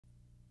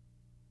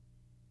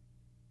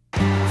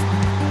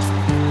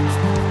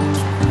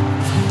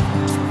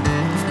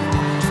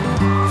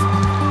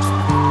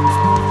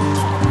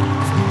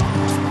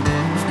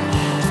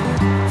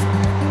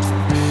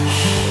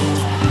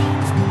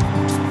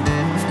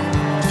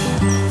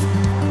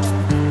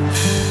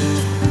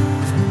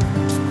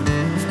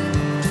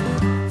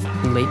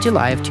late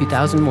July of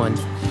 2001,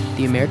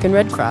 the American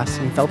Red Cross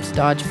and Phelps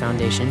Dodge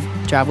Foundation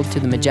traveled to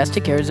the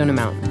majestic Arizona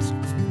mountains.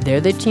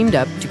 There they teamed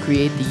up to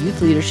create the Youth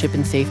Leadership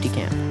and Safety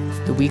Camp.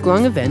 The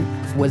week-long event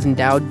was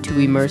endowed to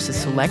immerse a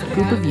select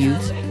group of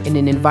youths in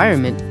an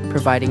environment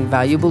providing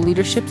valuable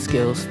leadership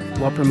skills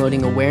while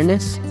promoting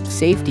awareness,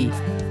 safety,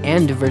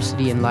 and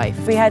diversity in life.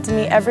 We had to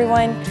meet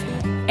everyone,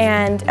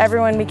 and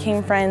everyone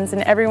became friends,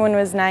 and everyone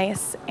was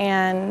nice,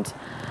 and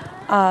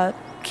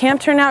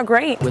camp turned out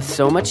great. With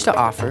so much to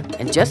offer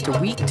and just a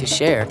week to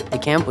share, the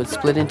camp was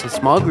split into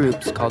small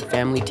groups called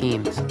family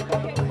teams.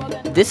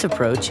 This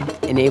approach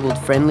enabled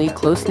friendly,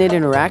 close-knit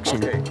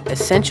interaction,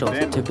 essential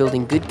to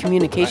building good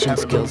communication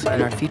skills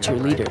in our future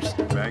leaders.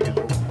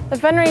 The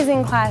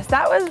fundraising class,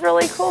 that was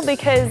really cool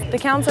because the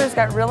counselors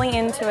got really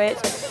into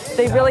it.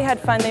 They really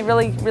had fun, they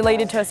really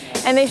related to us,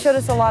 and they showed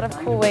us a lot of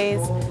cool ways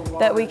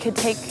that we could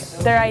take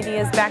their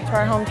ideas back to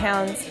our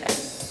hometowns.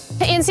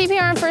 In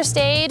CPR and first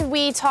aid,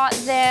 we taught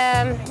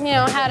them,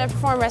 how to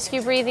perform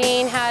rescue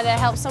breathing, how to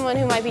help someone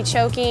who might be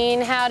choking,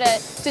 how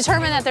to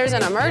determine that there's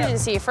an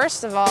emergency,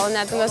 first of all, and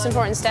that the most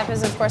important step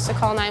is, of course, to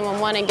call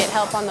 911 and get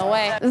help on the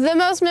way. The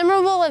most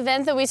memorable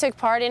event that we took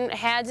part in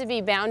had to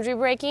be boundary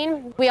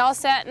breaking. We all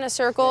sat in a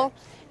circle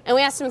and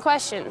we asked them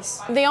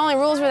questions. The only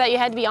rules were that you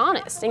had to be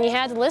honest and you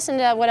had to listen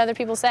to what other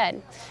people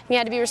said. You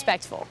had to be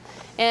respectful.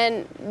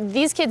 And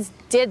these kids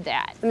did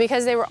that. And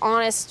because they were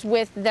honest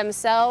with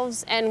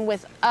themselves and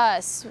with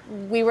us,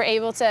 we were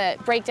able to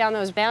break down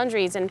those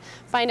boundaries and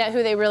find out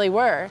who they really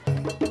were.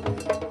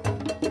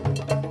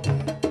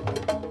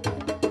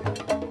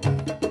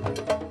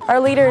 Our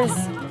leaders,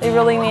 they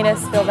really made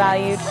us feel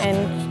valued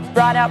and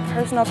brought out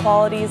personal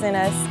qualities in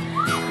us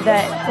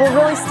that will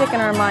really stick in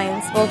our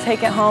minds. We'll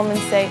take it home and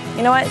say,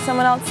 you know what,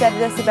 someone else said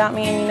this about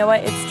me, and you know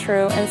what, it's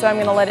true, and so I'm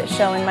going to let it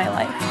show in my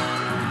life.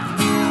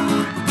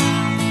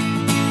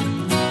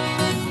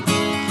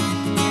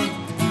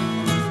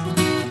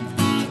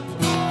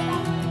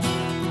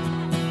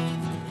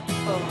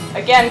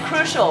 Again,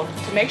 crucial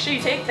to make sure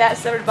you take that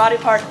severed body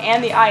part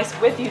and the ice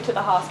with you to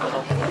the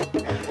hospital.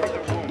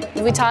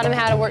 We taught them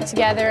how to work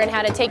together and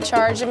how to take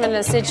charge of in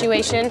a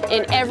situation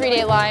in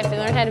everyday life. They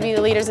learned how to be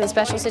the leaders in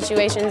special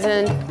situations,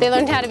 and they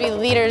learned how to be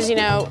leaders,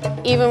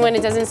 even when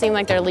it doesn't seem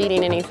like they're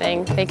leading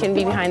anything. They can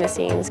be behind the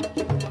scenes.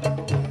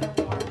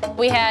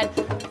 We had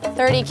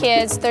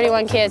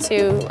 31 kids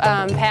who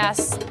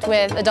passed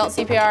with adult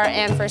CPR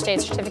and first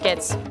aid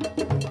certificates.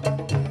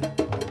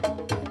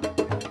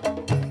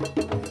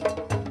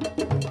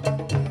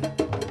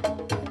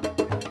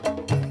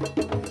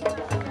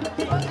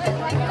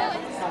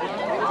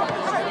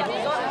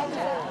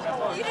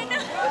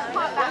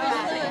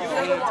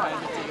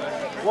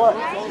 What?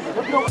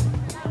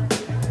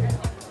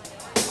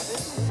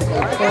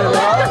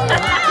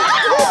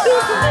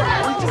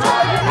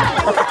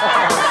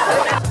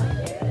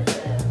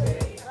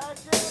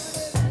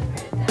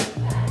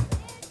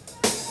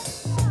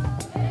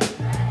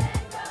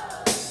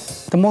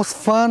 The most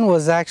fun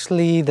was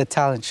actually the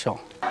talent show.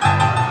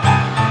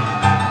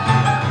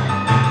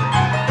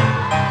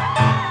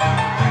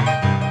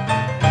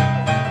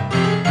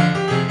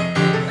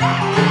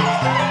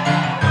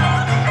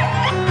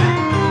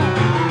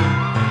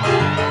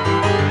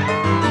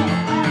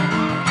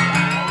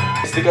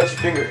 Stick out your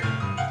finger.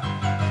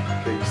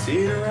 Okay, you see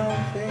it around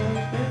the thing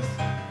like this?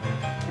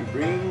 You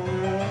bring it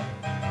around,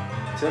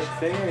 touch your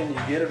finger, and you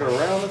get it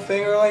around the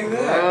finger like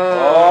that.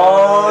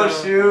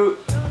 Oh, shoot.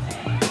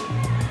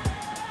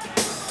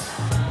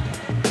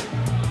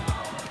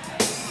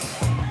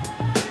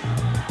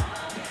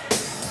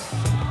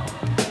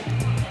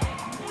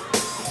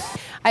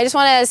 I just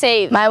want to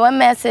say my one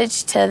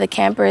message to the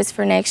campers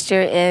for next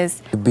year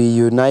is be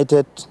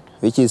united,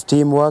 which is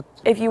teamwork.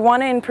 If you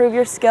want to improve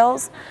your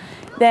skills,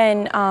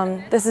 then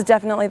this is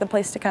definitely the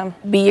place to come.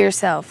 Be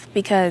yourself,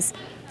 because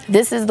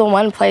this is the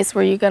one place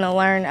where you're going to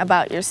learn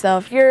about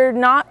yourself. If you're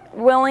not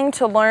willing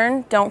to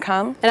learn, don't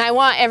come. And I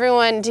want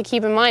everyone to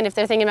keep in mind if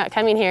they're thinking about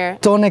coming here.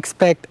 Don't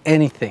expect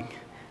anything,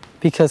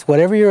 because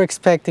whatever you're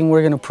expecting,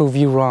 we're going to prove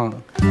you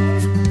wrong.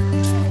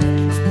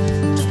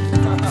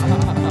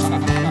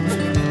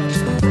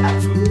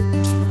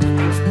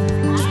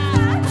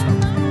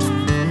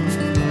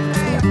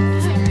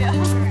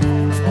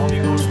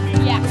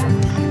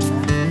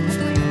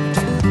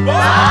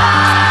 Yeah.